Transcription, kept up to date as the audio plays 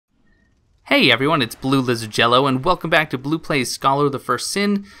Hey everyone, it's Blue Lizard Jello, and welcome back to Blue Plays Scholar of the First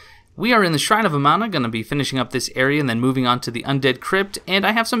Sin. We are in the Shrine of Amana, going to be finishing up this area and then moving on to the Undead Crypt, and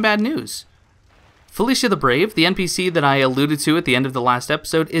I have some bad news. Felicia the Brave, the NPC that I alluded to at the end of the last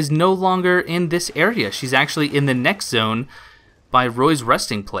episode, is no longer in this area. She's actually in the next zone by Roy's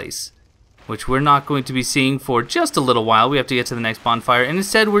resting place, which we're not going to be seeing for just a little while. We have to get to the next bonfire, and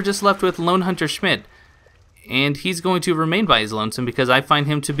instead we're just left with Lone Hunter Schmidt. And he's going to remain by his lonesome because I find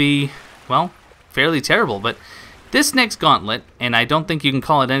him to be, well, fairly terrible. But this next gauntlet, and I don't think you can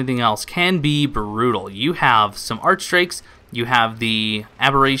call it anything else, can be brutal. You have some archdrakes, you have the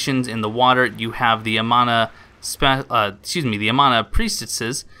aberrations in the water, you have the Amana, the Amana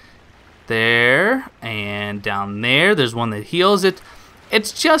priestesses there, and down there. There's one that heals it.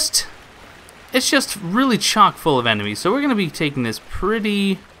 It's just really chock full of enemies. So we're going to be taking this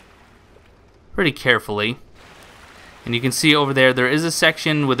pretty carefully. And you can see over there is a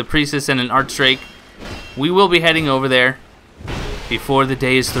section with a priestess and an archdrake. We will be heading over there before the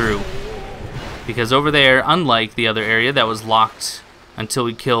day is through. Because over there, unlike the other area that was locked until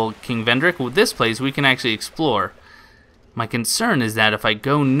we kill King Vendrick, with this place we can actually explore. My concern is that if I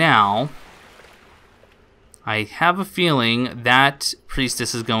go now, I have a feeling that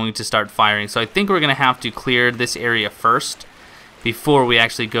priestess is going to start firing. So I think we're going to have to clear this area first before we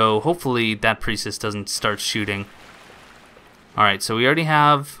actually go. Hopefully that priestess doesn't start shooting. Alright, so we already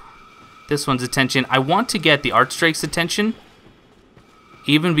have this one's attention. I want to get the archdrake's attention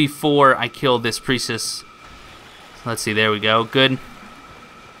even before I kill this priestess. Let's see, there we go. Good.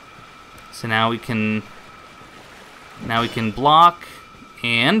 So now we can block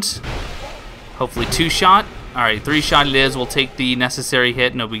and hopefully 2-shot. Alright, 3-shot it is. We'll take the necessary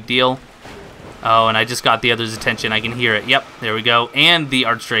hit, no big deal. Oh, and I just got the other's attention. I can hear it. Yep, there we go. And the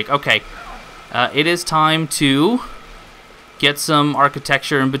archdrake. Okay. It is time to get some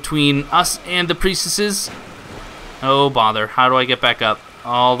architecture in between us and the priestesses. Oh, bother. How do I get back up?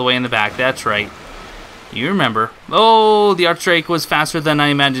 All the way in the back. That's right. You remember. Oh, the archdrake was faster than I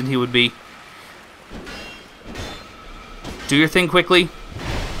imagined he would be. Do your thing quickly.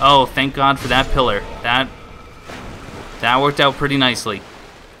 Oh, thank God for that pillar. That worked out pretty nicely.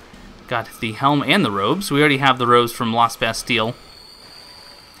 Got the helm and the robes. We already have the robes from Lost Bastille.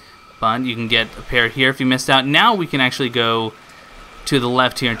 But you can get a pair here if you missed out. Now we can actually go to the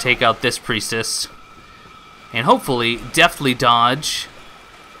left here and take out this priestess. And hopefully, deftly dodge.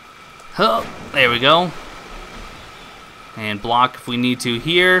 Oh, there we go. And block if we need to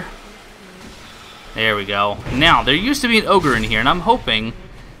here. There we go. Now, there used to be an ogre in here, and I'm hoping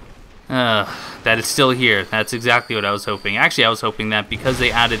that it's still here. That's exactly what I was hoping. Actually, I was hoping that because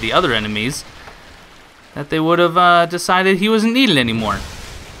they added the other enemies, that they would have decided he wasn't needed anymore.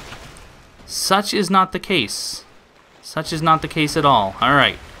 Such is not the case. Such is not the case at all.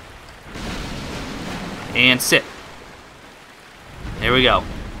 Alright. And sit. There we go.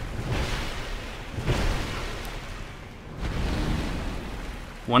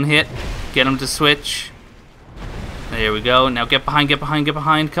 One hit. Get him to switch. There we go. Now get behind, get behind, get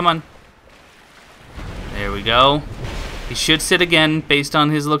behind. Come on. There we go. He should sit again based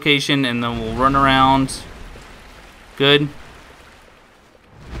on his location, and then we'll run around. Good.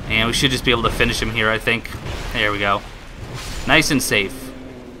 And we should just be able to finish him here, I think. There we go. Nice and safe.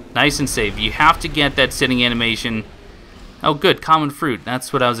 Nice and safe. You have to get that sitting animation. Oh, good. Common fruit.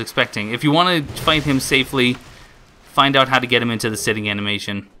 That's what I was expecting. If you want to fight him safely, find out how to get him into the sitting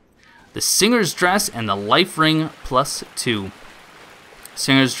animation. The Singer's Dress and the Life Ring +2.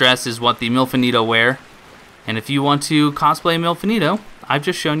 Singer's Dress is what the Milfinito wear. And if you want to cosplay Milfinito, I've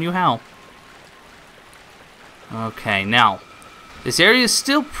just shown you how. Okay, now, this area is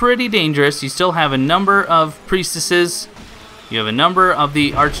still pretty dangerous. You still have a number of priestesses. You have a number of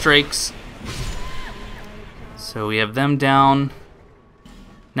the archdrakes. So we have them down.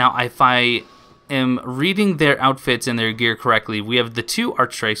 Now, if I am reading their outfits and their gear correctly, we have the 2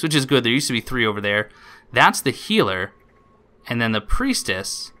 archdrakes, which is good. There used to be 3 over there. That's the healer. And then the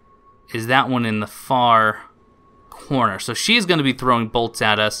priestess is that one in the far corner. So she's going to be throwing bolts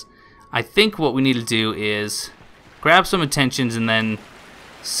at us. I think what we need to do is grab some attentions and then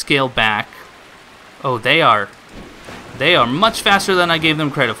scale back. Oh, they are much faster than I gave them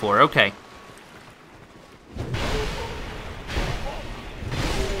credit for. Okay.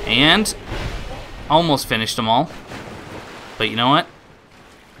 And almost finished them all. But you know what?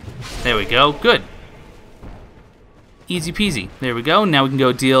 There we go. Good. Easy peasy. There we go. Now we can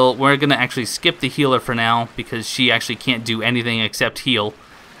go deal. We're going to actually skip the healer for now because she actually can't do anything except heal.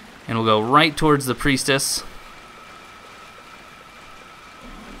 And we'll go right towards the priestess.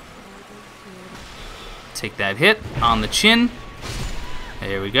 Take that hit on the chin.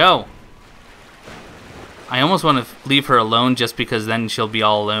 There we go. I almost want to leave her alone just because then she'll be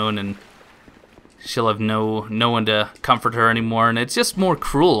all alone and she'll have no one to comfort her anymore. And it's just more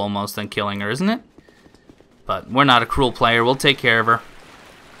cruel almost than killing her, isn't it? But we're not a cruel player. We'll take care of her.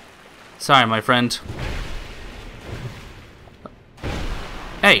 Sorry, my friend.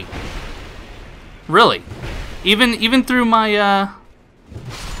 Hey. Really? Even through my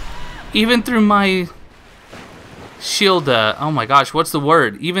shield, oh my gosh, what's the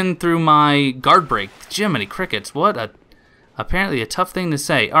word? Even through my guard break. Jiminy crickets, what apparently a tough thing to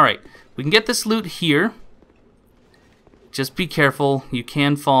say. Alright, we can get this loot here. Just be careful, you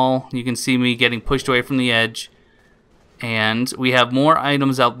can fall. You can see me getting pushed away from the edge. And we have more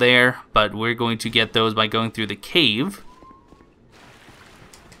items out there, but we're going to get those by going through the cave.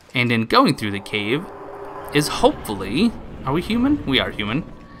 And in going through the cave is hopefully, are we human? We are human.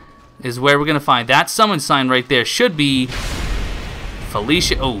 Is where we're gonna find that summon sign right there. Should be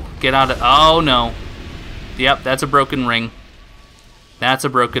Felicia. Oh, get out of, oh no. Yep, that's a broken ring. That's a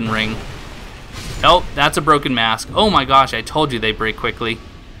broken ring. Oh, that's a broken mask. Oh my gosh, I told you they break quickly.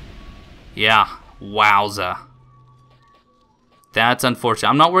 Yeah, wowza. That's unfortunate.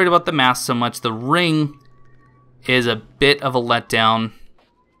 I'm not worried about the mask so much. The ring is a bit of a letdown.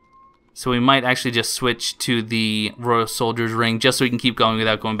 So we might actually just switch to the Royal Soldier's ring just so we can keep going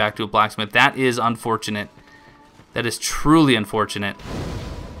without going back to a blacksmith. That is unfortunate. That is truly unfortunate.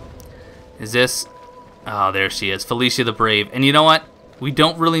 Is this... Oh, there she is. Felicia the Brave. And you know what? We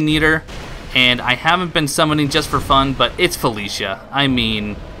don't really need her. And I haven't been summoning just for fun, but it's Felicia. I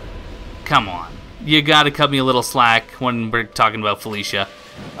mean, come on. You gotta cut me a little slack when we're talking about Felicia.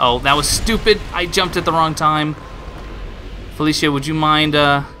 Oh, that was stupid. I jumped at the wrong time. Felicia, would you mind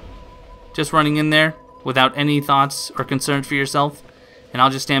just running in there without any thoughts or concerns for yourself? And I'll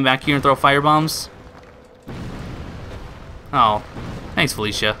just stand back here and throw firebombs. Oh, thanks,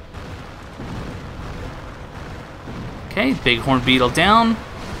 Felicia. Okay, bighorn beetle down.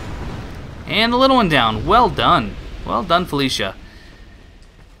 And the little one down. Well done. Well done, Felicia.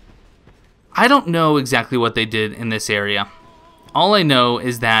 I don't know exactly what they did in this area. All I know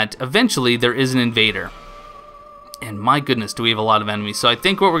is that eventually there is an invader. And my goodness, do we have a lot of enemies. So I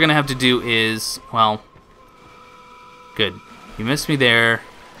think what we're going to have to do is, well, good. You missed me there.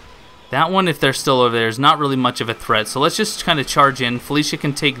 That one, if they're still over there, is not really much of a threat. So let's just kind of charge in. Felicia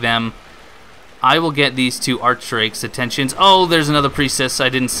can take them. I will get these two Archdrake's attentions. Oh, there's another priestess I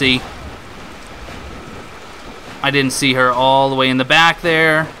didn't see. I didn't see her all the way in the back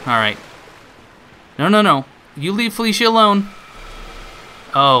there. Alright. No, no, no. You leave Felicia alone.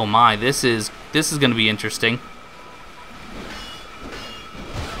 Oh my, this is going to be interesting.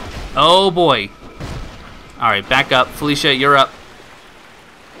 Oh boy. Alright, back up. Felicia, you're up.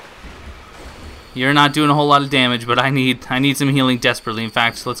 You're not doing a whole lot of damage, but I need some healing desperately. In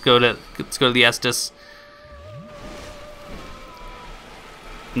fact, so let's go to the Estus.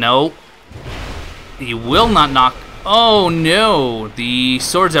 No. He will not knock. Oh no, the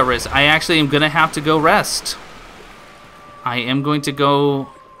sword's at risk. I actually am gonna have to go rest. I'm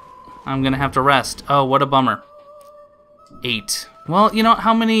gonna have to rest. Oh, what a bummer. 8. Well, you know,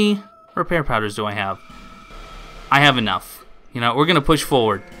 how many repair powders do I have? I have enough. You know, we're gonna push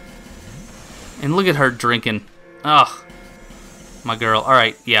forward. And look at her drinking. Ugh. My girl.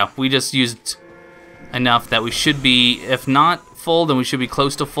 Alright, yeah, we just used enough that we should be, if not full, then we should be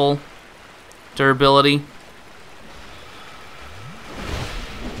close to full durability.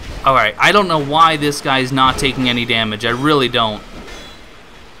 Alright, I don't know why this guy's not taking any damage. I really don't.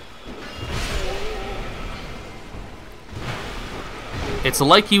 It's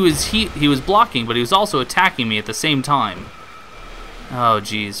like he was blocking, but he was also attacking me at the same time. Oh,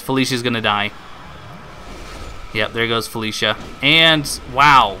 jeez. Felicia's gonna die. Yep, there goes Felicia. And,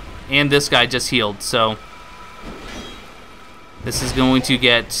 wow. And this guy just healed, so... This is going to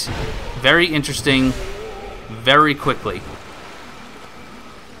get very interesting very quickly.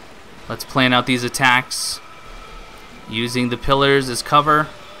 Let's plan out these attacks. Using the pillars as cover.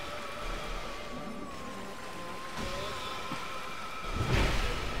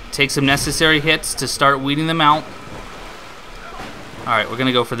 Take some necessary hits to start weeding them out. Alright, we're going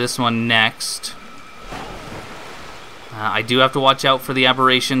to go for this one next. I do have to watch out for the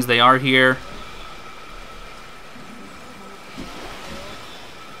aberrations. They are here.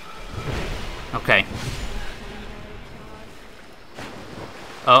 Okay.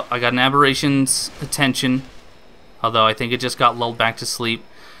 Oh, I got an aberration's attention. Although I think it just got lulled back to sleep.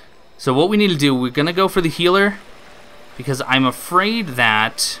 So what we need to do, we're going to go for the healer. Because I'm afraid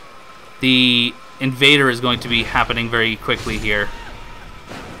that the invader is going to be happening very quickly here.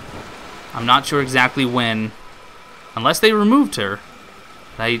 I'm not sure exactly when. Unless they removed her.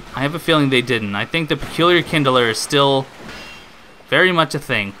 I have a feeling they didn't. I think the Peculiar Kindler is still very much a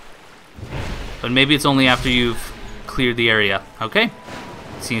thing. But maybe it's only after you've cleared the area. Okay.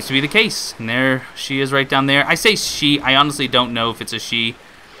 Seems to be the case. And there she is right down there. I say she. I honestly don't know if it's a she.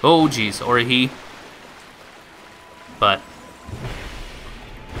 Oh, geez. Or a he. But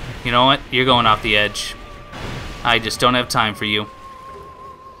you know what? You're going off the edge. I just don't have time for you.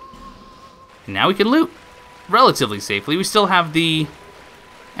 And now we can loot relatively safely. We still have the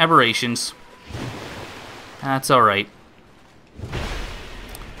aberrations. That's alright.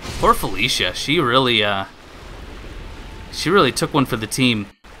 Poor Felicia. She really took one for the team.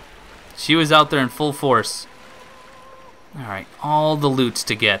 She was out there in full force. Alright, all the loots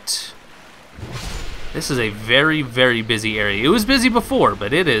to get. This is a very, very busy area. It was busy before,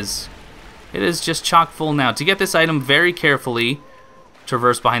 but it is just chock full now. To get this item, very carefully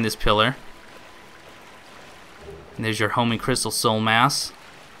traverse behind this pillar. And there's your homing crystal soul mass.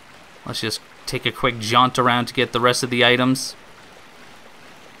 Let's just take a quick jaunt around to get the rest of the items.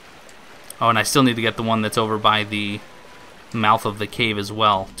 Oh, and I still need to get the one that's over by the mouth of the cave as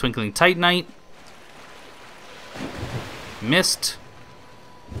well. Twinkling Titanite. Missed.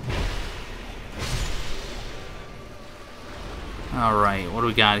 Alright, what do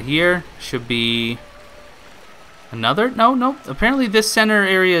we got here? Should be another? No. Apparently this center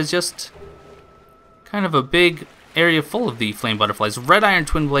area is just kind of a big area full of the flame butterflies. Red Iron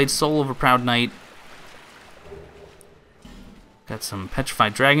Twin Blade, Soul of a Proud Knight. Got some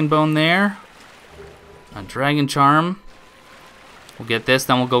Petrified Dragon Bone there. A Dragon Charm. We'll get this,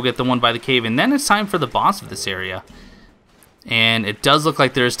 then we'll go get the one by the cave. And then it's time for the boss of this area. And it does look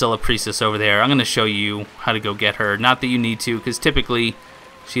like there is still a priestess over there. I'm going to show you how to go get her. Not that you need to, because typically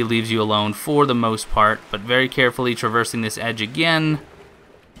she leaves you alone for the most part. But very carefully traversing this edge again.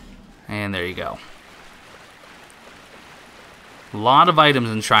 And there you go. A lot of items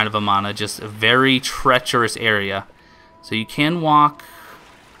in Shrine of Amana. Just a very treacherous area. So you can walk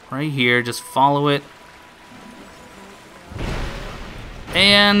right here. Just follow it.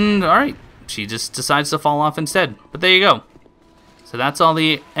 And, alright. She just decides to fall off instead. But there you go. So that's all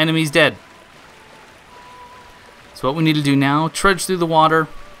the enemies dead. So what we need to do now, trudge through the water.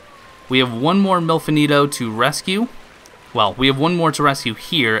 We have one more Milfinito to rescue. Well, we have one more to rescue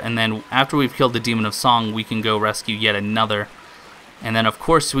here, and then after we've killed the Demon of Song, we can go rescue yet another. And then, of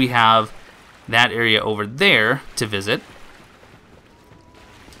course, we have that area over there to visit.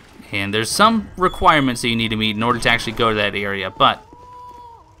 And there's some requirements that you need to meet in order to actually go to that area, but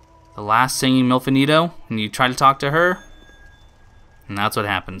the last singing Milfinito, and you try to talk to her, and that's what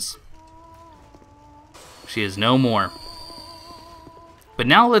happens. She is no more. But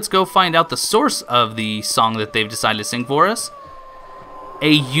now let's go find out the source of the song that they've decided to sing for us. A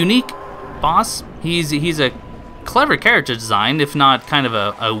unique boss. He's a clever character design, if not kind of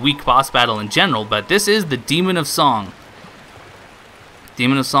a weak boss battle in general, but this is the Demon of Song.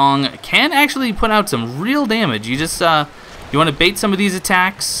 Demon of Song can actually put out some real damage. You just you want to bait some of these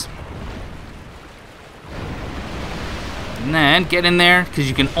attacks. And then get in there, because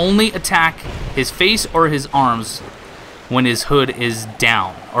you can only attack his face or his arms when his hood is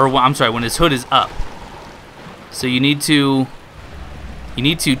down. Or, I'm sorry, when his hood is up. So you need to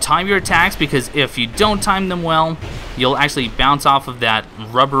time your attacks, because if you don't time them well, you'll actually bounce off of that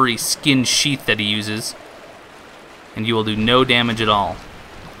rubbery skin sheath that he uses. And you will do no damage at all.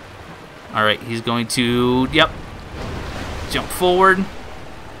 Alright, he's going to, yep, jump forward.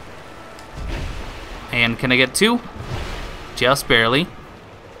 And can I get two? Just barely.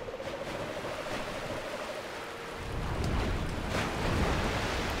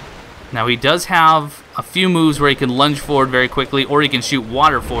 Now he does have a few moves where he can lunge forward very quickly, or he can shoot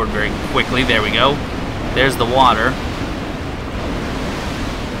water forward very quickly. There we go. There's the water.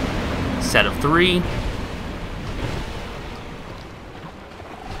 Set of 3.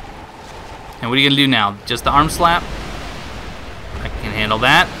 And what are you going to do now? Just the arm slap? I can handle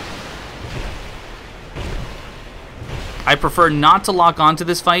that. I prefer not to lock onto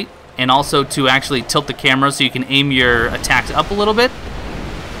this fight, and also to actually tilt the camera so you can aim your attacks up a little bit.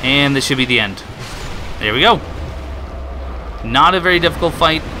 And this should be the end. There we go. Not a very difficult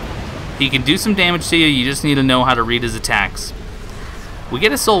fight. He can do some damage to you. You just need to know how to read his attacks. We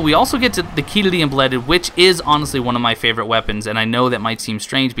get a soul. We also get to the key to the Embedded, which is honestly one of my favorite weapons. And I know that might seem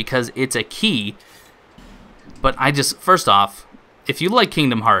strange because it's a key. But I just, first off, if you like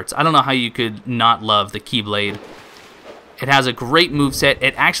Kingdom Hearts, I don't know how you could not love the Keyblade. It has a great moveset.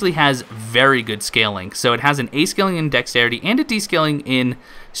 It actually has very good scaling. So it has an A scaling in dexterity and a D scaling in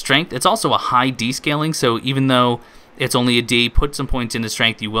strength. It's also a high D scaling, so even though it's only a D, put some points into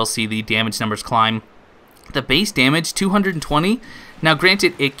strength, you will see the damage numbers climb. The base damage, 220, Now,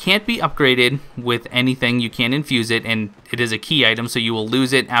 granted, it can't be upgraded with anything. You can't infuse it, and it is a key item, so you will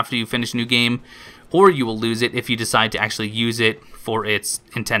lose it after you finish a new game, or you will lose it if you decide to actually use it for its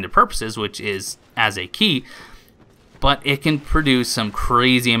intended purposes, which is as a key. But it can produce some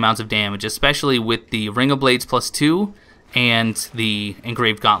crazy amounts of damage, especially with the Ring of Blades +2 and the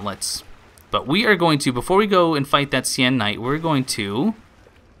Engraved Gauntlets. But we are going to, before we go and fight that Cien Knight, we're going to...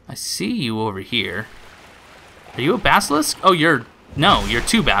 I see you over here. Are you a Basilisk? Oh, no, you're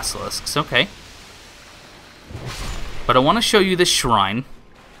 2 Basilisks. Okay. But I want to show you this shrine.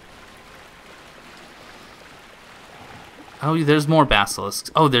 Oh, there's more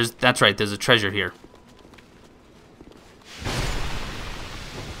Basilisks. Oh, that's right, there's a treasure here.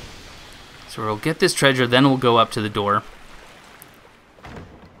 So we'll get this treasure, then we'll go up to the door.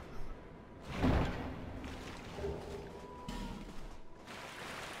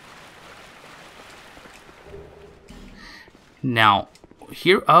 Now,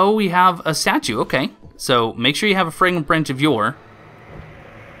 here, oh, we have a statue. Okay, so make sure you have a fragrant branch of yore.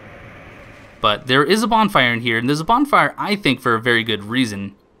 But there is a bonfire in here, and there's a bonfire, I think, for a very good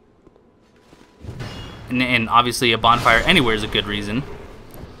reason. And obviously a bonfire anywhere is a good reason.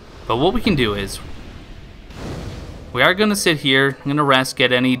 But what we can do is, we are going to sit here, I'm going to rest,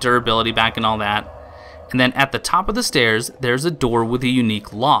 get any durability back and all that. And then at the top of the stairs, there's a door with a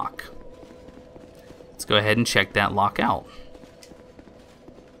unique lock. Let's go ahead and check that lock out.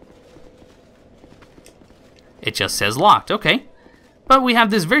 It just says locked, okay. But we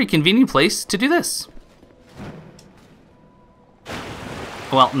have this very convenient place to do this.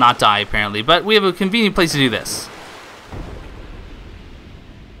 Well, not die apparently, but we have a convenient place to do this.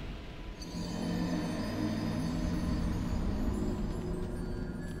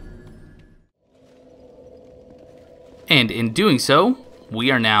 And in doing so,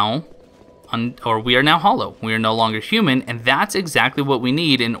 we are now hollow. We are no longer human, and that's exactly what we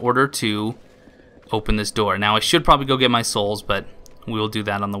need in order to open this door. Now, I should probably go get my souls, but we will do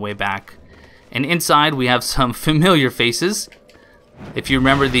that on the way back. And inside, we have some familiar faces. If you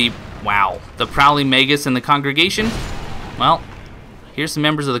remember the Prowling Magus and the Congregation, well, here's some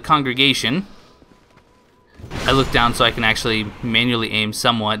members of the Congregation. I look down so I can actually manually aim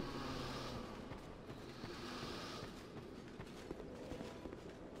somewhat.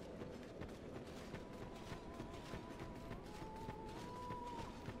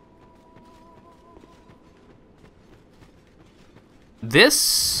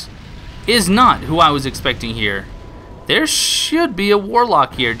 This is not who I was expecting here. There should be a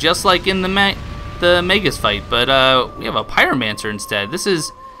Warlock here, just like in the Magus fight, but we have a Pyromancer instead. This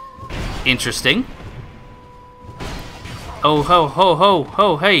is interesting. Oh, ho, ho, ho,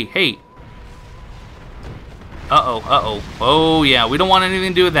 ho, hey, hey. Uh-oh, uh-oh. Oh, yeah, we don't want anything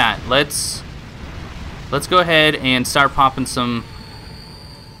to do with that. Let's go ahead and start popping some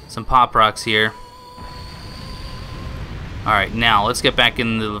pop rocks here. Alright, now let's get back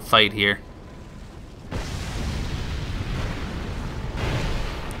into the fight here.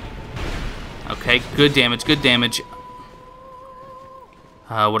 Okay, good damage, good damage.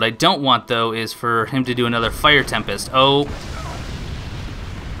 What I don't want, though, is for him to do another Fire Tempest. Oh.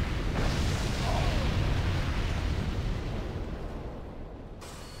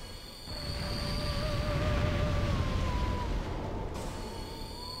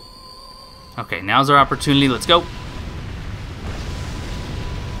 Okay, now's our opportunity. Let's go.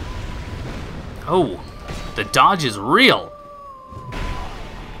 Oh, the dodge is real.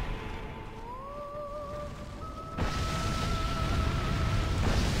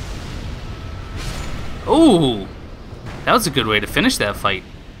 Ooh, that was a good way to finish that fight.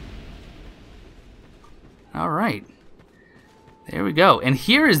 Alright. There we go. And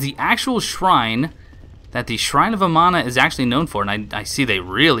here is the actual shrine that the Shrine of Amana is actually known for. And I see they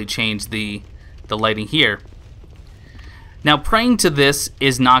really changed the lighting here. Now, praying to this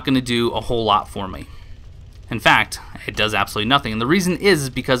is not going to do a whole lot for me. In fact, it does absolutely nothing. And the reason is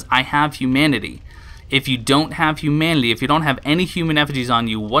because I have humanity. If you don't have humanity, if you don't have any human effigies on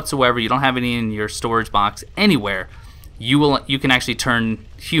you whatsoever, you don't have any in your storage box anywhere, you can actually turn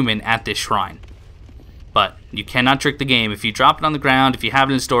human at this shrine. But you cannot trick the game. If you drop it on the ground, if you have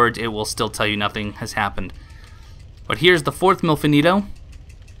it in storage, it will still tell you nothing has happened. But here's the 4th Milfinito.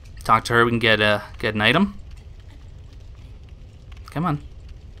 Talk to her, we can get an item. Come on.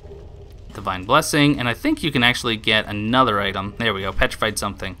 Divine Blessing, and I think you can actually get another item. There we go, Petrified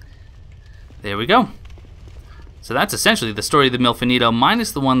something. There we go. So that's essentially the story of the Milfinito,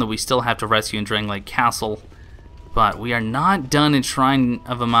 minus the one that we still have to rescue in Drangleic Castle. But we are not done in Shrine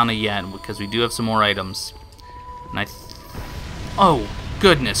of Amana yet, because we do have some more items. And oh,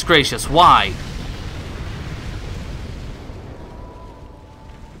 goodness gracious, why?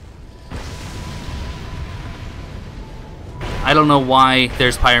 I don't know why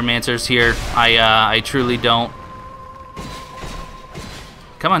there's pyromancers here. I truly don't.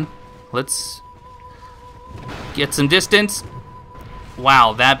 Come on. Let's get some distance.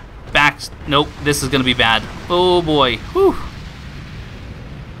 Wow, that back... Nope, this is going to be bad. Oh, boy. Whew.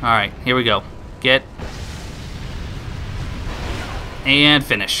 Alright, here we go. Get... And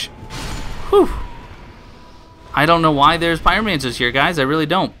finish. Whew. I don't know why there's pyromancers here, guys. I really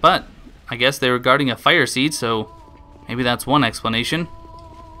don't. But I guess they were guarding a fire seed, so maybe that's one explanation.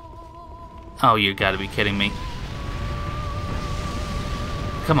 Oh, you gotta be kidding me.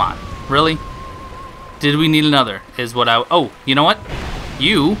 Come on. Really? Did we need another? Is what I... Oh, you know what?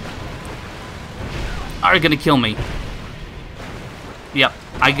 You are gonna kill me. Yep.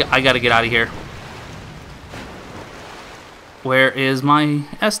 I gotta get out of here. Where is my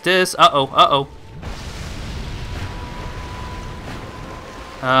Estes? Uh-oh.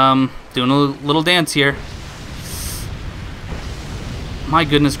 Doing a little dance here. My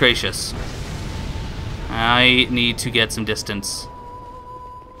goodness gracious. I need to get some distance.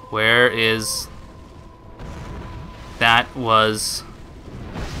 Where is... That was...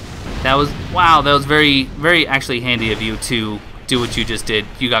 Wow, that was very, very actually handy of you to do what you just did.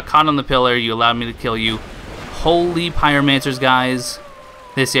 You got caught on the pillar, you allowed me to kill you. Holy pyromancers, guys.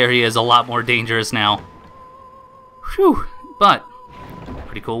 This area is a lot more dangerous now. Whew, but...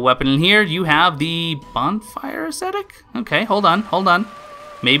 Pretty cool weapon in here. You have the bonfire ascetic? Okay, hold on.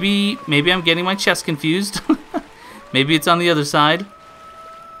 Maybe I'm getting my chest confused. Maybe it's on the other side.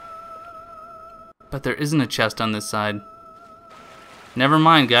 But there isn't a chest on this side. Never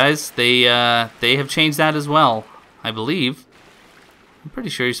mind, guys. They have changed that as well, I believe. I'm pretty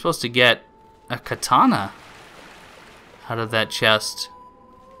sure you're supposed to get a katana out of that chest.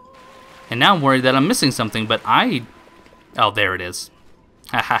 And now I'm worried that I'm missing something, but Oh, there it is.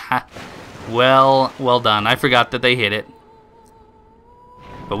 Hahaha. Well done. I forgot that they hit it.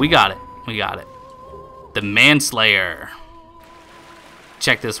 But we got it. The Manslayer.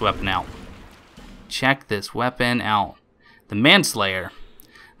 Check this weapon out. The Manslayer.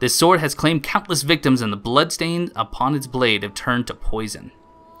 This sword has claimed countless victims, and the bloodstains upon its blade have turned to poison.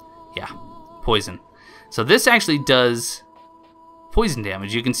 Yeah, poison. So this actually does poison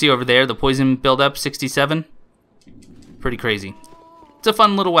damage. You can see over there the poison buildup, 67. Pretty crazy. It's a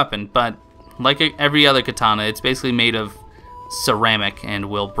fun little weapon, but like every other katana, it's basically made of ceramic and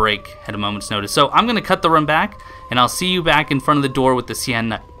will break at a moment's notice. So I'm going to cut the run back, and I'll see you back in front of the door with the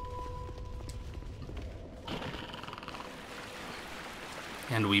sienna.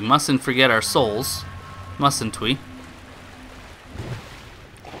 And we mustn't forget our souls, mustn't we?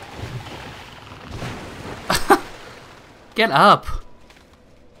 Get up!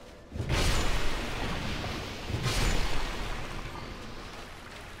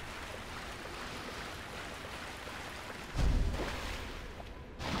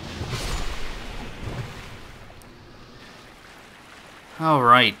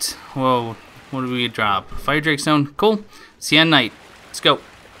 Alright. Whoa. What did we drop? Fire Drake Stone. Cool. Sienna Knight. Let's go.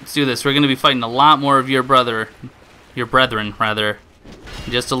 Let's do this. We're going to be fighting a lot more of your brethren, rather,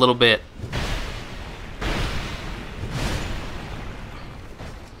 in just a little bit.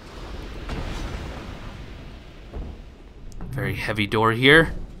 Very heavy door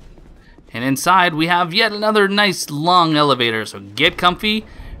here. And inside we have yet another nice long elevator. So get comfy.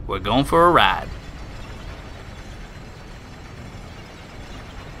 We're going for a ride.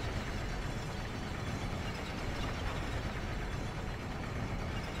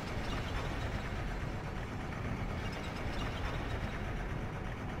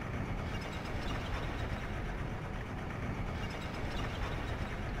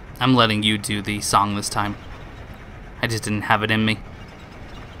 I'm letting you do the song this time. I just didn't have it in me.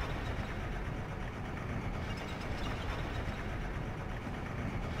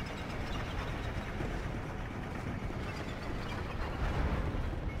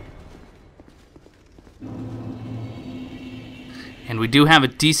 And we do have a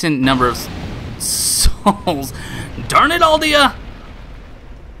decent number of souls. Darn it, Aldia!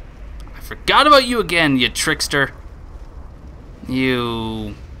 I forgot about you again, you trickster.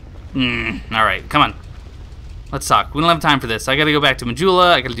 You... Alright, come on. Let's talk. We don't have time for this. I gotta go back to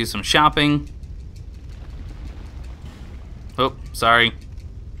Majula. I gotta do some shopping. Oh, sorry.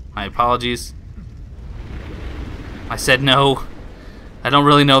 My apologies. I said no. I don't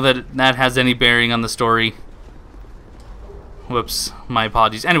really know that that has any bearing on the story. Whoops, my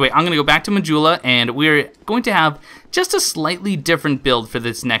apologies. Anyway, I'm going to go back to Majula, and we're going to have just a slightly different build for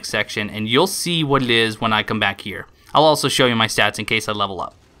this next section, and you'll see what it is when I come back here. I'll also show you my stats in case I level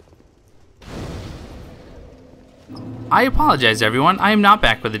up. I apologize, everyone. I am not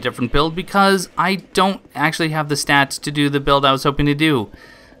back with a different build because I don't actually have the stats to do the build I was hoping to do.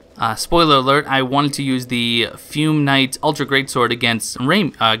 Spoiler alert, I wanted to use the Fume Knight Ultra Greatsword against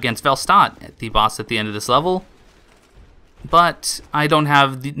Velstadt, the boss at the end of this level. But I don't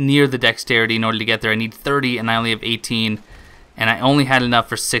have near the dexterity in order to get there. I need 30 and I only have 18. And I only had enough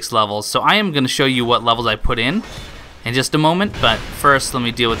for 6 levels. So I am going to show you what levels I put in just a moment. But first, let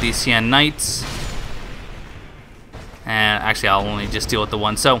me deal with these Sian Knights. And actually, I'll only just deal with the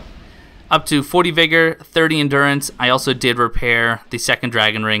one. So up to 40 Vigor, 30 Endurance. I also did repair the second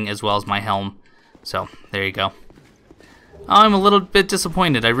Dragon Ring as well as my helm. So there you go. I'm a little bit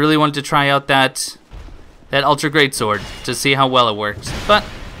disappointed. I really wanted to try out that Ultra Greatsword to see how well it works. But,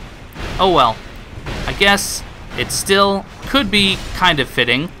 oh well. I guess it still could be kind of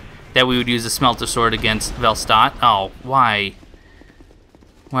fitting that we would use a Smelter Sword against Velstadt. Oh, why?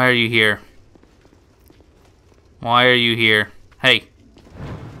 Why are you here? Why are you here? Hey.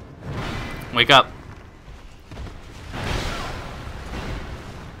 Wake up.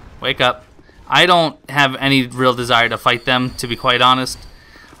 Wake up. I don't have any real desire to fight them, to be quite honest.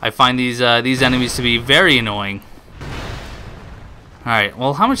 I find these enemies to be very annoying. Alright,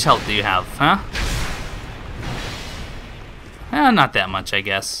 well, how much health do you have, huh? Not that much, I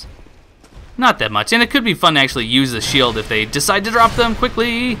guess. Not that much. And it could be fun to actually use the shield if they decide to drop them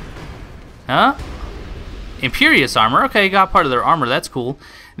quickly. Huh? Imperious armor. Okay, got part of their armor. That's cool.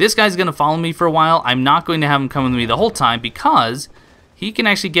 This guy's going to follow me for a while. I'm not going to have him come with me the whole time because he can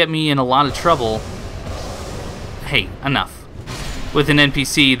actually get me in a lot of trouble. Hey, enough. With an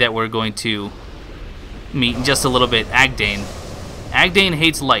NPC that we're going to meet in just a little bit, Agdane. Agdane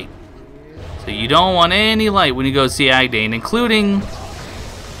hates light. So you don't want any light when you go see Agdane,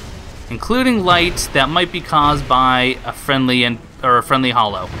 including light that might be caused by a friendly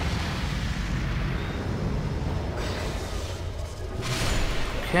hollow.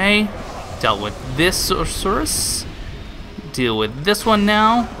 Okay, dealt with this sorceress. Deal with this one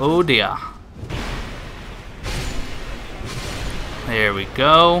now. Oh dear. There we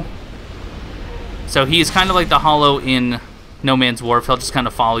go. So he's kind of like the hollow in No Man's Wharf. He'll just kind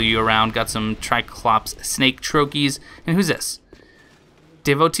of follow you around. Got some Triclops snake trochees. And who's this?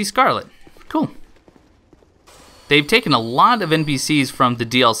 Devotee Scarlet. Cool. They've taken a lot of NPCs from the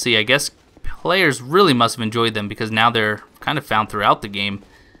DLC. I guess players really must have enjoyed them because now they're kind of found throughout the game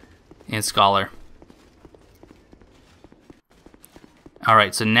in Scholar.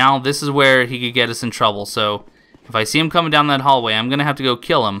 Alright, so now this is where he could get us in trouble. So if I see him coming down that hallway, I'm going to have to go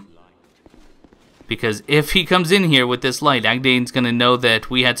kill him. Because if he comes in here with this light, Agdane's going to know that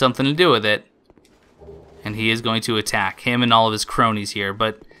we had something to do with it. And he is going to attack him and all of his cronies here.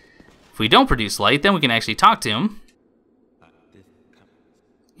 But if we don't produce light, then we can actually talk to him.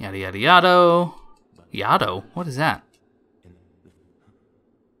 Yada yada yada. Yado? What is that?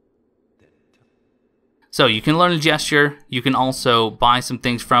 So you can learn a gesture. You can also buy some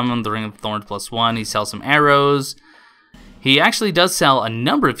things from him. The Ring of Thorns +1. He sells some arrows. He actually does sell a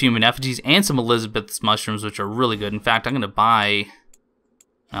number of human effigies and some Elizabeth's mushrooms, which are really good. In fact, I'm going to buy,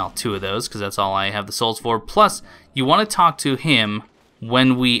 well, 2 of those because that's all I have the souls for. Plus, you want to talk to him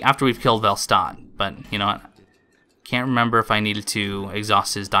after we've killed Velstadt. But you know what? Can't remember if I needed to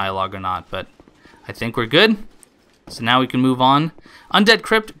exhaust his dialogue or not. But I think we're good. So now we can move on. Undead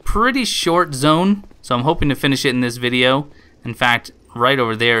Crypt, pretty short zone. So I'm hoping to finish it in this video. In fact, right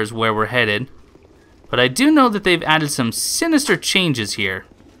over there is where we're headed. But I do know that they've added some sinister changes here.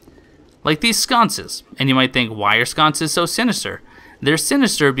 Like these sconces. And you might think, why are sconces so sinister? They're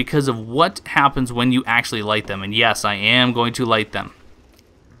sinister because of what happens when you actually light them. And yes, I am going to light them.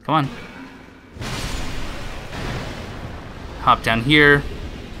 Come on. Hop down here.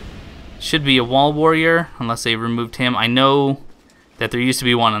 Should be a wall warrior, unless they removed him. I know that there used to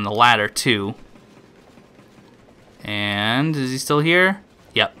be one on the ladder, too. And is he still here?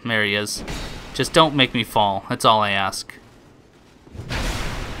 Yep, there he is. Just don't make me fall. That's all I ask.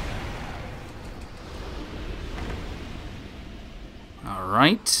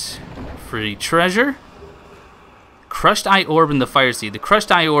 Alright. Free treasure. Crushed Eye Orb in the Fire Seed. The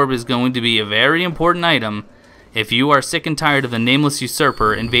Crushed Eye Orb is going to be a very important item if you are sick and tired of the Nameless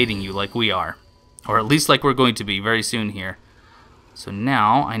Usurper invading you like we are. Or at least like we're going to be very soon here. So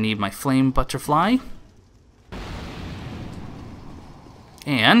now I need my Flame Butterfly.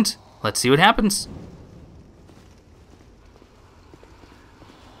 And let's see what happens.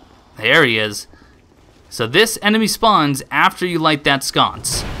 There he is. So this enemy spawns after you light that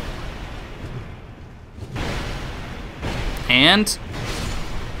sconce. And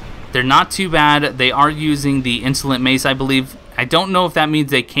they're not too bad. They are using the Insolent Mace, I believe. I don't know if that means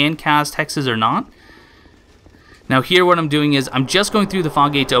they can cast hexes or not. Now here what I'm doing is I'm just going through the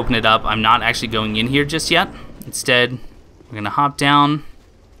fog gate to open it up. I'm not actually going in here just yet. Instead, we're going to hop down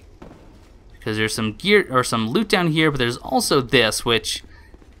because there's some gear or some loot down here, but there's also this, which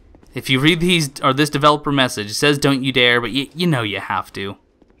if you read these or this developer message, it says don't you dare, but you know you have to.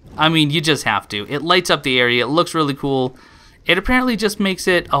 I mean, you just have to. It lights up the area. It looks really cool. It apparently just makes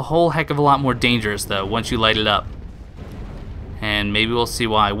it a whole heck of a lot more dangerous though once you light it up. And maybe we'll see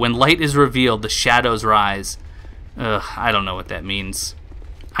why. When light is revealed, the shadows rise. Ugh, I don't know what that means.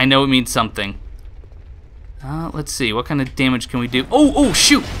 I know it means something. Let's see. What kind of damage can we do? Oh,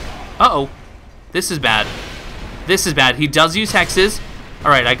 shoot! Uh-oh. This is bad. This is bad. He does use hexes.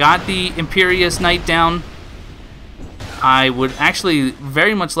 Alright, I got the Imperious Knight down. I would actually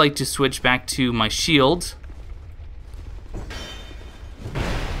very much like to switch back to my shield.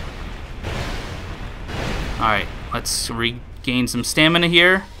 Alright, let's regain some stamina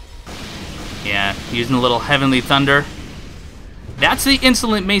here. Yeah, using a little Heavenly Thunder. That's the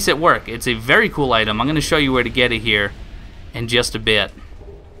Insolent Mace at work. It's a very cool item. I'm going to show you where to get it here in just a bit.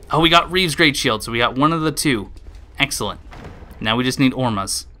 Oh, we got Reeve's Great Shield, so we got one of the two. Excellent. Now we just need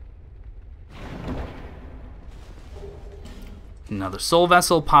Orma's. Another Soul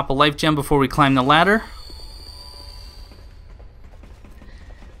Vessel. Pop a Life Gem before we climb the ladder.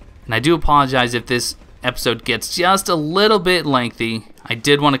 And I do apologize if this episode gets just a little bit lengthy. I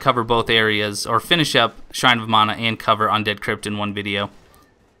did want to cover both areas, or finish up Shrine of Mana and cover Undead Crypt in one video.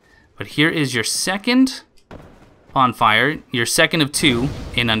 But here is your second bonfire, your second of two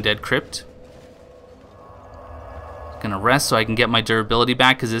in Undead Crypt. Gonna rest so I can get my durability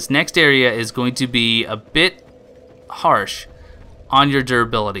back, because this next area is going to be a bit harsh on your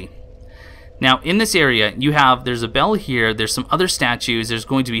durability. Now in this area you have, there's a bell here, there's some other statues, there's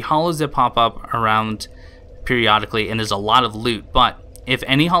going to be hollows that pop up around periodically, and there's a lot of loot. But if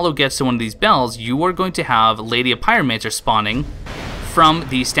any hollow gets to one of these bells, you are going to have Lady of Pyromancer spawning from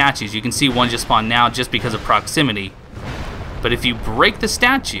these statues. You can see one just spawned now just because of proximity. But if you break the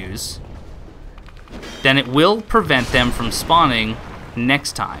statues, then it will prevent them from spawning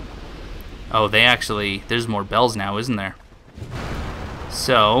next time. Oh, they actually, there's more bells now, isn't there?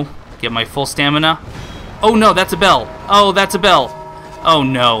 So, get my full stamina. Oh no, that's a bell. Oh, that's a bell. Oh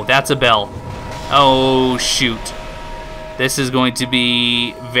no, that's a bell. Oh shoot. This is going to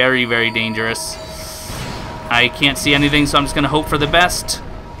be very, very dangerous. I can't see anything, so I'm just going to hope for the best.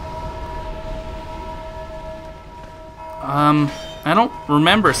 I don't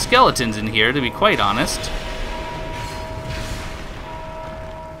remember skeletons in here, to be quite honest.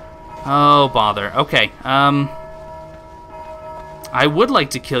 Oh, bother. Okay, I would like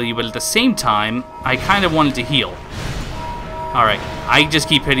to kill you, but at the same time, I kind of wanted to heal. Alright, I just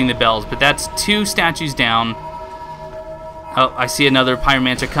keep hitting the bells, but that's two statues down. Oh, I see another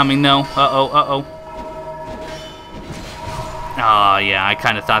Pyromancer coming, though. Uh-oh. Oh, yeah, I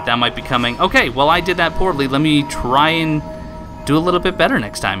kind of thought that might be coming. Okay, well, I did that poorly. Let me try and do a little bit better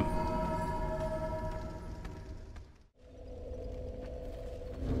next time.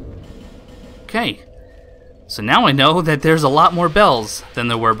 Okay, so now I know that there's a lot more bells than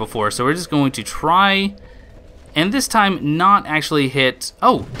there were before, so we're just going to try, and this time not actually hit...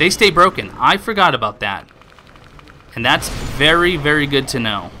 Oh, they stay broken. I forgot about that. And that's very, very good to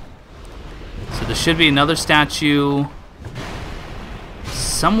know. So there should be another statue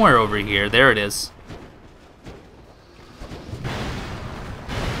somewhere over here. There it is.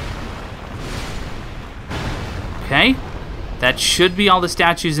 Okay, that should be all the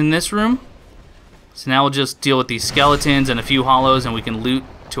statues in this room. So now we'll just deal with these skeletons and a few hollows, and we can loot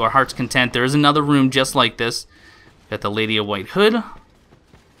to our heart's content. There is another room just like this. Got the Lady of White Hood.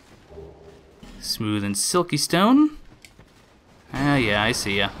 Smooth and silky stone. Ah, yeah, I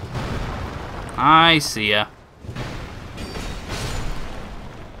see ya. I see ya.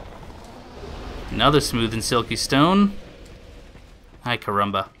 Another smooth and silky stone. Ay,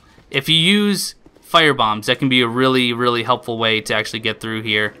 caramba. If you use fire bombs, that can be a really, really helpful way to actually get through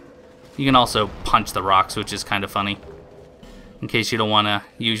here. You can also punch the rocks, which is kind of funny, in case you don't want to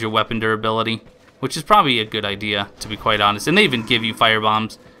use your weapon durability, which is probably a good idea, to be quite honest. And they even give you fire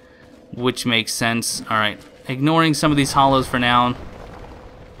bombs, which makes sense. Alright, ignoring some of these hollows for now.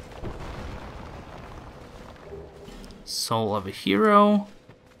 Soul of a Hero.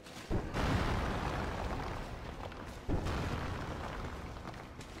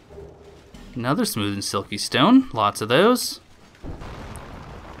 Another smooth and silky stone. Lots of those.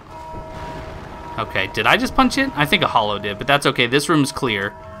 Okay, did I just punch it? I think a hollow did, but that's okay. This room's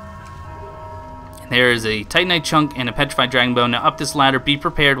clear. There is a Titanite chunk and a Petrified Dragon Bone. Now up this ladder, be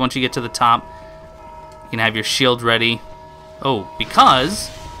prepared once you get to the top. You can have your shield ready. Oh, because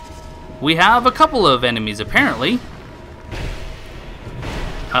we have a couple of enemies, apparently.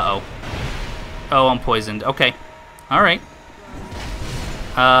 Uh-oh. Oh, I'm poisoned. Okay. Alright.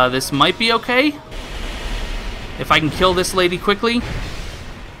 This might be okay. If I can kill this lady quickly.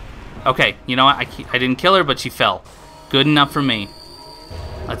 Okay, you know what? I didn't kill her, but she fell. Good enough for me.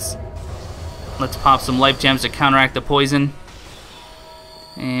 Let's pop some life gems to counteract the poison.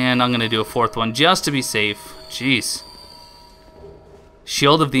 And I'm gonna do a fourth one just to be safe. Jeez.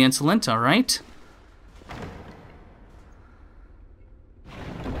 Shield of the Insolent, alright.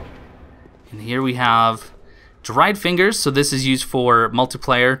 And here we have Dried Fingers, so this is used for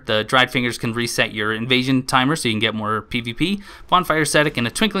multiplayer. The Dried Fingers can reset your invasion timer so you can get more PvP. Bonfire Ascetic and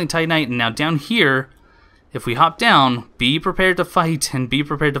a Twinkling Titanite. And now down here, if we hop down, be prepared to fight, and be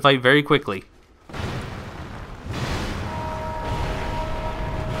prepared to fight very quickly.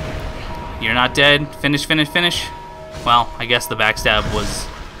 You're not dead. Finish, finish, finish. Well, I guess the backstab was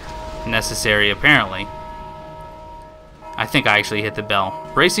necessary, apparently. I think I actually hit the bell.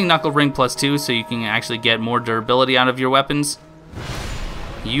 Bracing Knuckle Ring +2 so you can actually get more durability out of your weapons.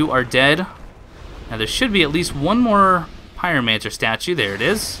 You are dead. Now there should be at least one more Pyromancer statue. There it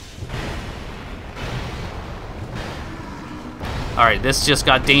is. Alright, this just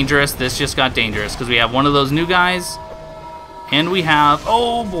got dangerous. This just got dangerous because we have one of those new guys. And we have,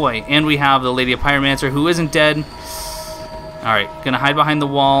 oh boy, and we have the Lady of Pyromancer who isn't dead. Alright, gonna hide behind the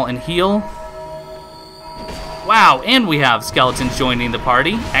wall and heal. Wow, and we have skeletons joining the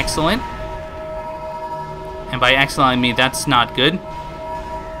party. Excellent. And by excellent, I mean that's not good.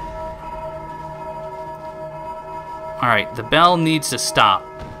 Alright, the bell needs to stop.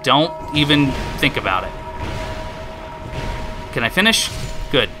 Don't even think about it. Can I finish?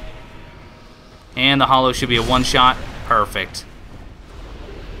 Good. And the hollow should be a one-shot. Perfect.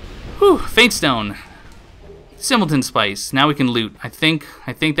 Whew, Faintstone. Simpleton Spice. Now we can loot. I think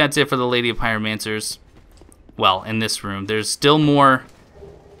that's it for the Lady of Pyromancers. Well, in this room. There's still more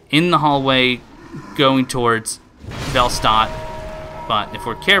in the hallway going towards Velstadt. But if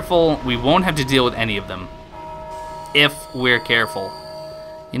we're careful, we won't have to deal with any of them. If we're careful.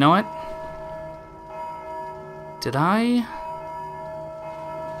 You know what? Did I?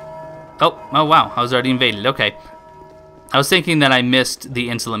 Oh wow. I was already invaded. Okay. I was thinking that I missed the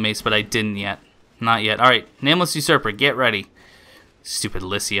Insolent Mace, but I didn't yet. Not yet. Alright, Nameless Usurper, get ready. Stupid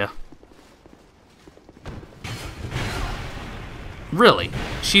Lycia. Really?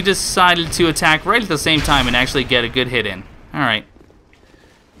 She decided to attack right at the same time and actually get a good hit in. Alright.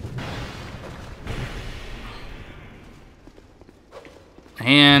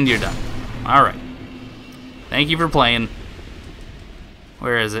 And you're done. Alright. Thank you for playing.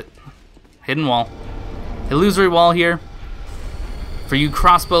 Where is it? Hidden wall. Illusory wall here. For you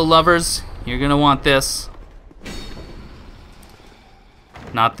crossbow lovers, you're gonna want this.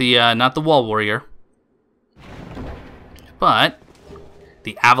 Not the wall warrior, but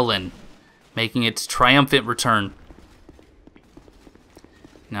the Avalon, making its triumphant return.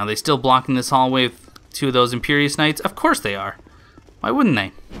 Now they still blocking this hallway with two of those Imperious Knights. Of course they are. Why wouldn't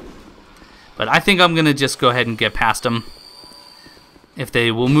they? But I think I'm gonna just go ahead and get past them. If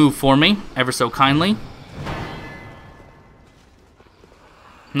they will move for me, ever so kindly.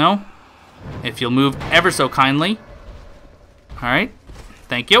 No? If you'll move ever so kindly. Alright.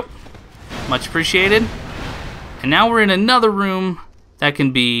 Thank you. Much appreciated. And now we're in another room that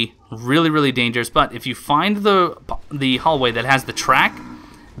can be really, really dangerous. But if you find the hallway that has the track,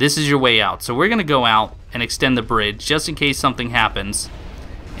 this is your way out. So we're going to go out and extend the bridge just in case something happens.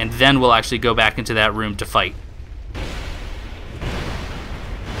 And then we'll actually go back into that room to fight.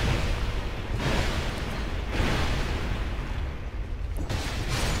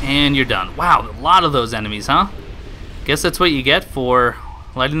 And you're done. Wow, a lot of those enemies, huh? Guess that's what you get for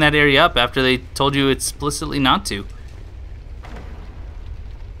lighting that area up after they told you explicitly not to.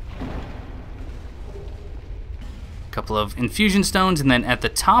 A couple of infusion stones, and then at the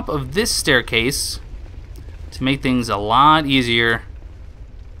top of this staircase, to make things a lot easier,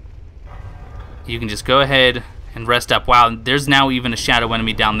 you can just go ahead and rest up. Wow, there's now even a shadow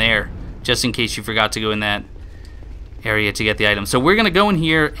enemy down there, just in case you forgot to go in that area to get the item. So we're going to go in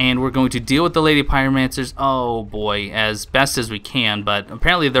here and we're going to deal with the Lady Pyromancers, oh boy, as best as we can, but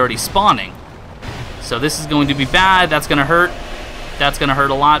apparently they're already spawning. So this is going to be bad. That's going to hurt. That's going to hurt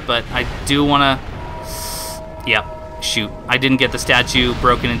a lot, but I do want to... Yep, shoot. I didn't get the statue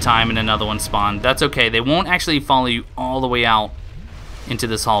broken in time and another one spawned. That's okay. They won't actually follow you all the way out into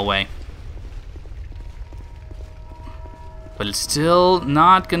this hallway. But it's still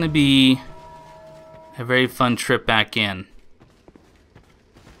not going to be a very fun trip back in.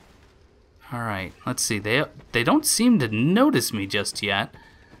 Alright, let's see. They don't seem to notice me just yet.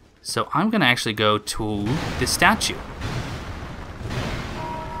 So I'm going to actually go to the statue.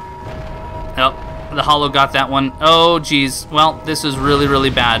 Oh, the hollow got that one. Oh, geez. Well, this is really, really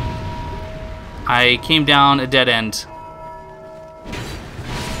bad. I came down a dead end.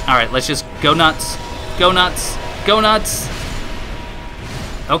 Alright, let's just go nuts. Go nuts. Go nuts.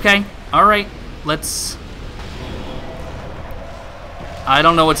 Okay. Alright. Let's... I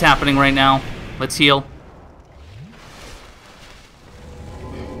don't know what's happening right now. Let's heal.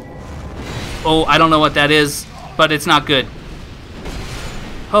 Oh, I don't know what that is, but it's not good.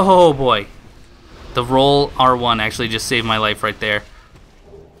 Oh boy. The roll R1 actually just saved my life right there.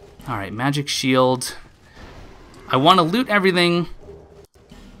 Alright, magic shield. I want to loot everything.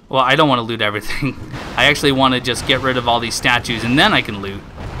 Well, I don't want to loot everything. I actually want to just get rid of all these statues and then I can loot.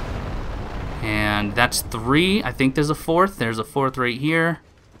 And that's 3. I think there's a 4th. There's a 4th right here.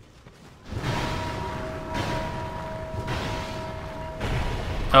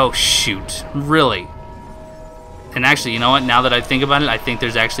 Oh, shoot. Really? And actually, you know what? Now that I think about it, I think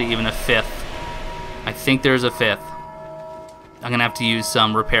there's actually even a 5th. I think there's a 5th. I'm going to have to use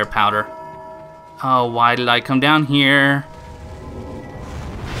some repair powder. Oh, why did I come down here?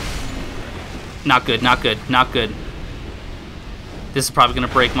 Not good, not good, not good. This is probably going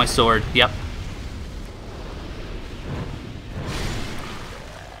to break my sword. Yep.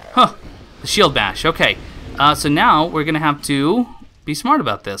 Huh. The shield bash. Okay. So now we're going to have to be smart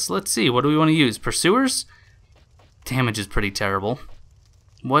about this. Let's see. What do we want to use? Pursuers? Damage is pretty terrible.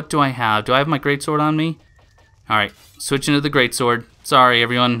 What do I have? Do I have my greatsword on me? Alright. Switching to the greatsword. Sorry,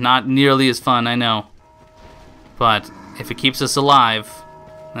 everyone. Not nearly as fun, I know. But if it keeps us alive,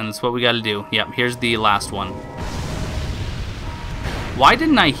 then that's what we got to do. Yep, here's the last one. Why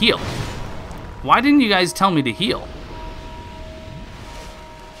didn't I heal? Why didn't you guys tell me to heal?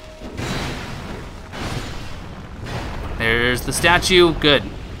 There's the statue. Good.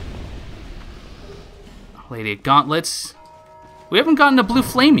 Lady of Gauntlets. We haven't gotten a blue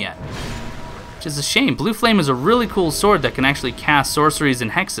flame yet, which is a shame. Blue flame is a really cool sword that can actually cast sorceries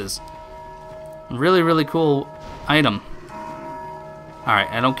and hexes. Really, really cool item. Alright,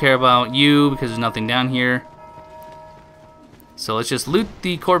 I don't care about you because there's nothing down here. So let's just loot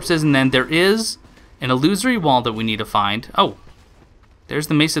the corpses, and then there is an illusory wall that we need to find. Oh, there's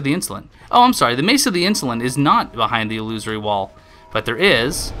the Mace of the Insolent. Oh, I'm sorry, the Mace of the Insolent is not behind the illusory wall, but there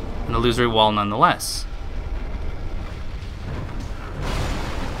is an illusory wall nonetheless.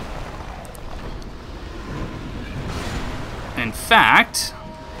 In fact,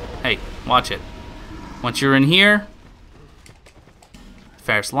 hey, watch it. Once you're in here,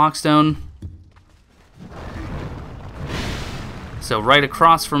 Ferrous Lockstone. So right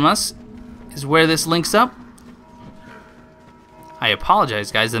across from us is where this links up. I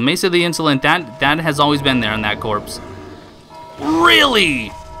apologize, guys. The Mace of the Insolent, that has always been there on that corpse.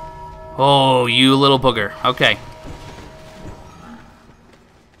 Really? Oh, you little booger. Okay.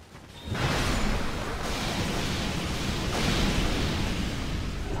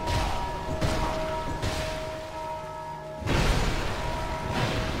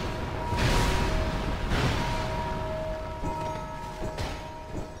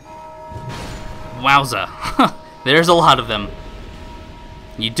 Wowza. There's a lot of them.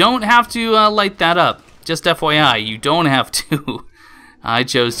 You don't have to light that up. Just FYI, you don't have to. I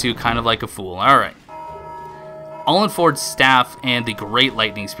chose to, kind of like a fool. Alright. Allenford's staff and the Great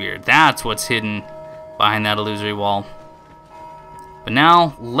Lightning Spear. That's what's hidden behind that illusory wall. But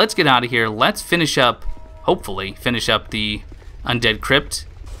now, let's get out of here. Let's finish up, hopefully, finish up the Undead Crypt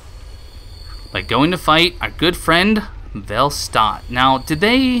by going to fight our good friend, Velstadt. Now, did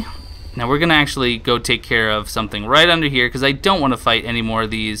they... Now we're going to actually go take care of something right under here, because I don't want to fight any more of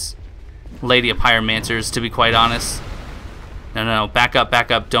these Lady of Pyromancers, to be quite honest. No, back up,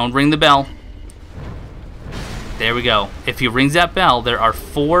 back up. Don't ring the bell. There we go. If he rings that bell, there are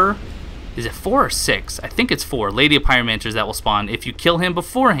 4... Is it 4 or 6? I think it's 4 Lady of Pyromancers that will spawn. If you kill him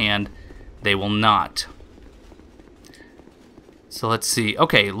beforehand, they will not. So let's see.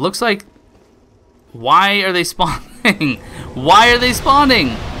 Okay, looks like... Why are they spawning? Why are they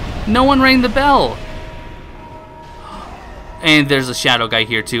spawning? No one rang the bell. And there's a shadow guy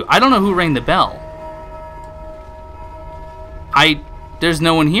here too. I don't know who rang the bell. There's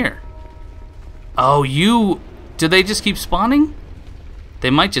no one here. Oh, do they just keep spawning? They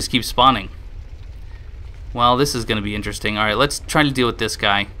might just keep spawning. Well, this is gonna be interesting. Alright, let's try to deal with this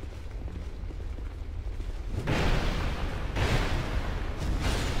guy.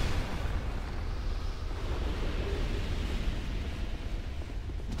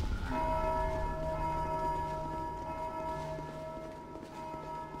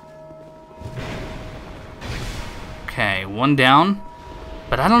 Okay, one down.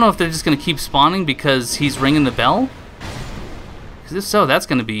 But I don't know if they're just going to keep spawning because he's ringing the bell. Because if so, that's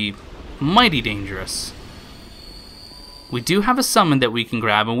going to be mighty dangerous. We do have a summon that we can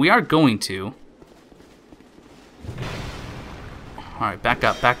grab, and we are going to. Alright, back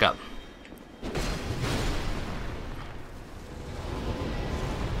up, back up.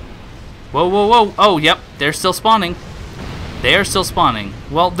 Whoa, whoa, whoa. Oh, yep, they're still spawning. They are still spawning.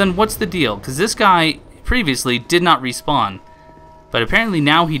 Well, then what's the deal? Because this guy previously did not respawn. But apparently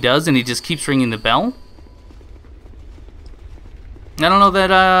now he does, and he just keeps ringing the bell. I don't know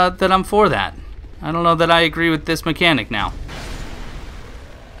that I'm for that. I don't know that I agree with this mechanic now.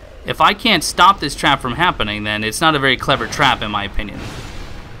 If I can't stop this trap from happening, then it's not a very clever trap in my opinion.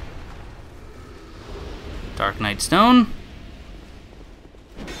 Dark Knight Stone.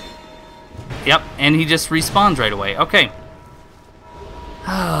 Yep, and he just respawns right away. Okay.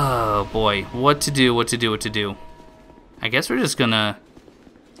 Oh boy, what to do, what to do, what to do. I guess we're just gonna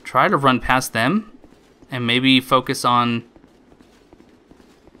try to run past them and maybe focus on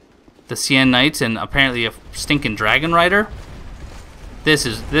the Cyan Knights and apparently a stinking Dragon Rider. This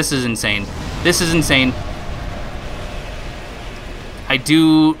is insane. This is insane. I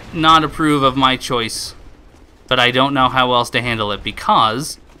do not approve of my choice, but I don't know how else to handle it,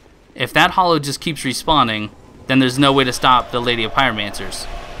 because if that hollow just keeps respawning, then there's no way to stop the Lady of Pyromancers.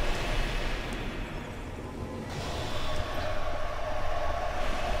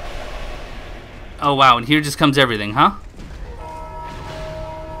 Oh wow, and here just comes everything, huh?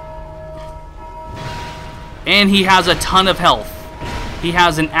 And he has a ton of health. He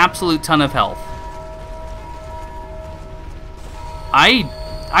has an absolute ton of health. I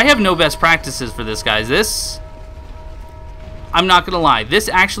have no best practices for this, guys. This, I'm not gonna lie, this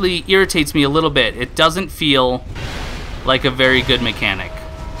actually irritates me a little bit. It doesn't feel like a very good mechanic.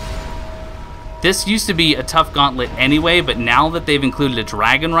 This used to be a tough gauntlet anyway, but now that they've included a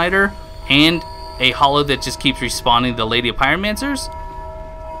Dragon Rider and a hollow that just keeps respawning the Lady of Pyromancers,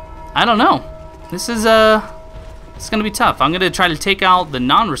 I don't know. This is it's gonna be tough. I'm gonna try to take out the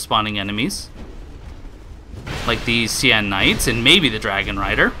non-respawning enemies, like these Cyan Knights and maybe the Dragon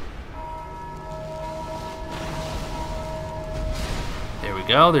Rider. There we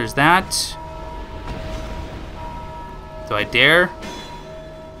go, there's that. Do I dare?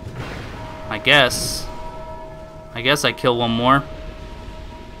 I guess I kill one more.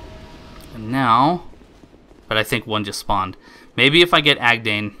 And now, but I think one just spawned. Maybe if I get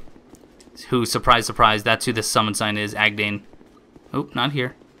Agdane, who, surprise, surprise, that's who this summon sign is, Agdane. Oh, not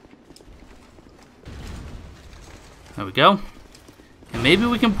here. There we go. And maybe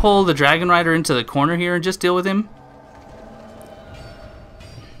we can pull the Dragon Rider into the corner here and just deal with him.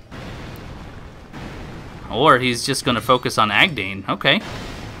 Or he's just going to focus on Agdane. Okay.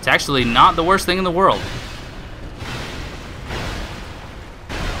 It's actually not the worst thing in the world.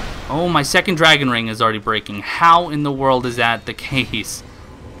 Oh, my second Dragon Ring is already breaking. How in the world is that the case?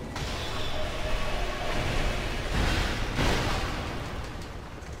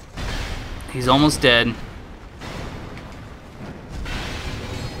 He's almost dead.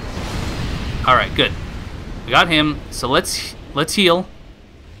 Alright, good. We got him. So let's heal.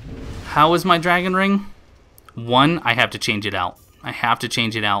 How is my Dragon Ring? 1, I have to change it out. I have to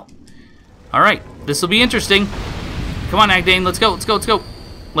change it out. Alright, this will be interesting. Come on, Agdane, let's go, let's go, let's go.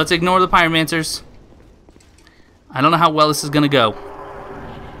 Let's ignore the Pyromancers. I don't know how well this is going to go.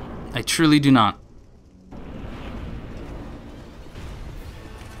 I truly do not.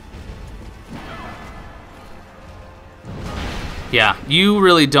 Yeah, you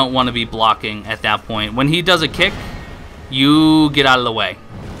really don't want to be blocking at that point. When he does a kick, you get out of the way.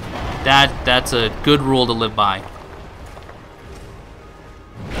 That's a good rule to live by.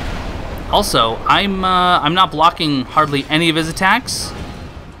 Also, I'm not blocking hardly any of his attacks.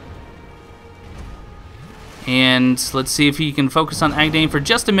 And let's see if he can focus on Agdane for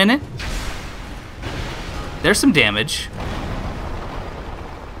just a minute. There's some damage.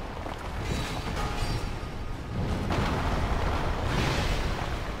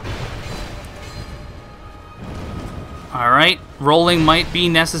 Alright, rolling might be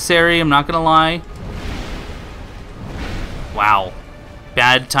necessary, I'm not gonna lie. Wow.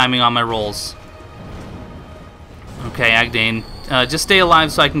 Bad timing on my rolls. Okay, Agdane. Just stay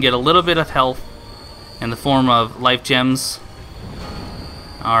alive so I can get a little bit of health in the form of life gems.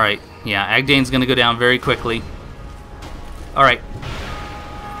 Alright, yeah, Agdane's gonna go down very quickly. Alright.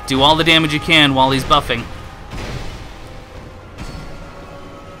 Do all the damage you can while he's buffing.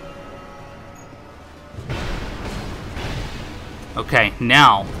 Okay,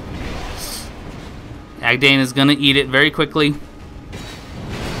 now Agdane is gonna eat it very quickly.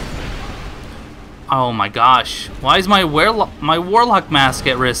 Oh my gosh. Why is my Warlock mask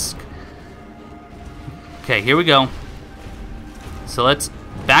at risk? Okay, here we go. So let's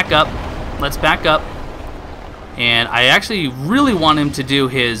back up. let's back up. And I actually really want him to do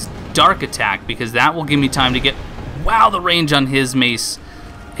his dark attack because that will give me time to get... Wow, the range on his mace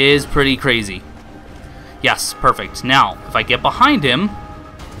is pretty crazy. Yes, perfect. Now, if I get behind him,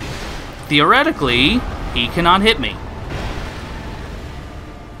 theoretically, he cannot hit me.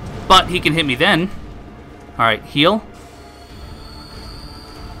 But he can hit me then. Alright, heal.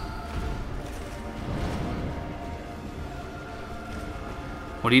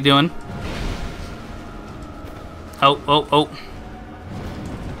 What are you doing? Oh.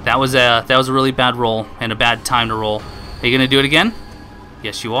 That was a really bad roll and a bad time to roll. Are you gonna do it again?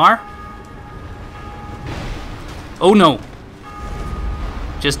 Yes, you are. Oh no.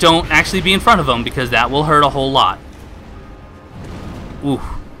 Just don't actually be in front of him because that will hurt a whole lot. Ooh.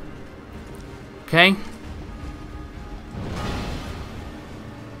 Okay.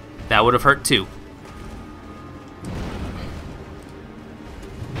 That would have hurt too.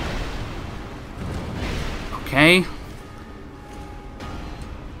 Okay.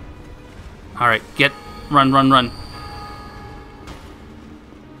 Alright, run.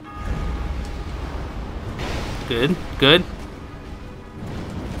 Good.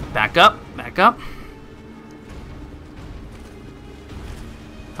 Back up.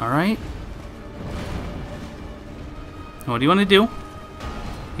 Alright. What do you want to do?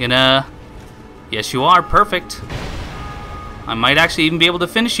 Yes, you are. Perfect. I might actually even be able to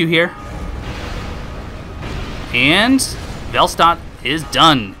finish you here. And Velstadt is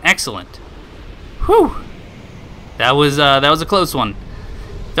done. Excellent. Whew. That was a close one.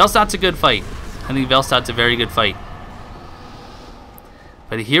 Velstadt's a good fight. I think Velstadt's a very good fight.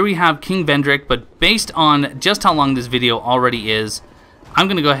 But here we have King Vendrick, but based on just how long this video already is, I'm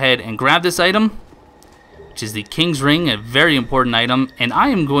going to go ahead and grab this item, which is the King's Ring, a very important item, and I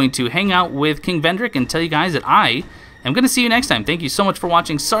am going to hang out with King Vendrick and tell you guys that I am going to see you next time. Thank you so much for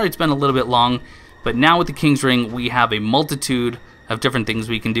watching. Sorry it's been a little bit long, but now with the King's Ring, we have a multitude of different things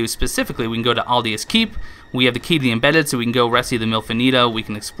we can do. Specifically, we can go to Aldia's Keep, we have the key to the Embedded, so we can go rescue the Milfanita, we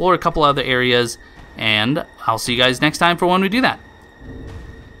can explore a couple other areas, and I'll see you guys next time for when we do that.